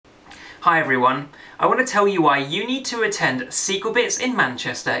Hi everyone, I want to tell you why you need to attend SQLBits in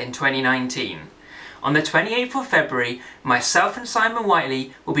Manchester in 2019. On the 28th of February, myself and Simon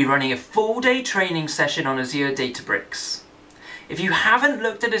Whiteley will be running a full-day training session on Azure Databricks. If you haven't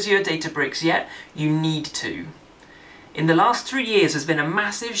looked at Azure Databricks yet, you need to. In the last 3 years there's been a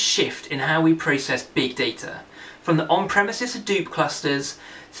massive shift in how we process big data. From the on-premises Hadoop clusters,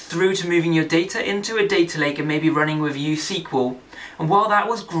 through to moving your data into a data lake and maybe running with SQL. And while that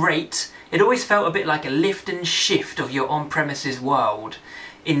was great, it always felt a bit like a lift and shift of your on-premises world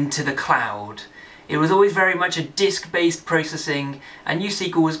into the cloud. It was always very much a disk-based processing, and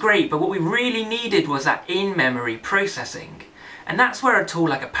SQL was great, but what we really needed was that in-memory processing. And that's where a tool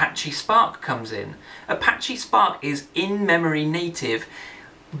like Apache Spark comes in. Apache Spark is in-memory native,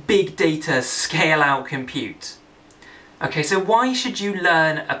 big data scale-out compute. Okay, so why should you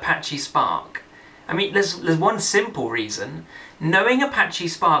learn Apache Spark? I mean, there's one simple reason. Knowing Apache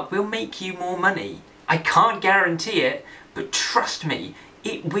Spark will make you more money. I can't guarantee it, but trust me,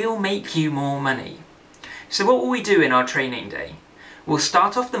 it will make you more money. So what will we do in our training day? We'll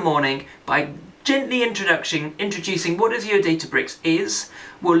start off the morning by gently introducing what Azure Databricks is.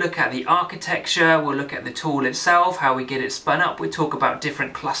 We'll look at the architecture, we'll look at the tool itself, how we get it spun up, we'll talk about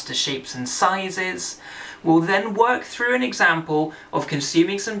different cluster shapes and sizes. We'll then work through an example of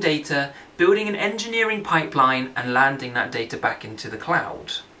consuming some data, building an engineering pipeline and landing that data back into the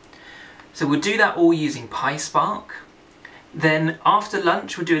cloud. So we'll do that all using PySpark. Then after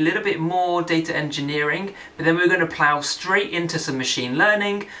lunch we'll do a little bit more data engineering, but then we're going to plow straight into some machine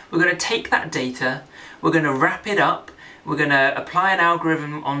learning. We're going to take that data, we're going to wrap it up, we're going to apply an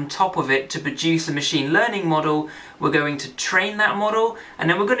algorithm on top of it to produce a machine learning model. We're going to train that model, and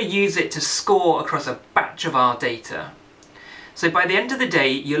then we're going to use it to score across a batch of our data. So by the end of the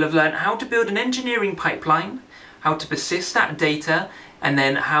day you'll have learned how to build an engineering pipeline, how to persist that data, and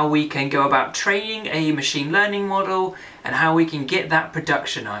then how we can go about training a machine learning model and how we can get that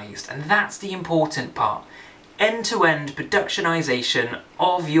productionized. And that's the important part. End-to-end productionization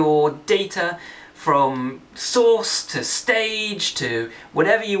of your data from source to stage to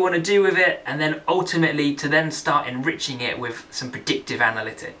whatever you want to do with it, and then ultimately to then start enriching it with some predictive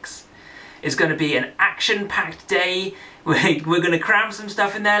analytics. It's going to be an action-packed day. We're going to cram some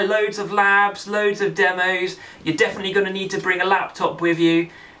stuff in there, loads of labs, loads of demos. You're definitely going to need to bring a laptop with you.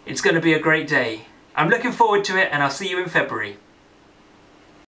 It's going to be a great day. I'm looking forward to it, and I'll see you in February.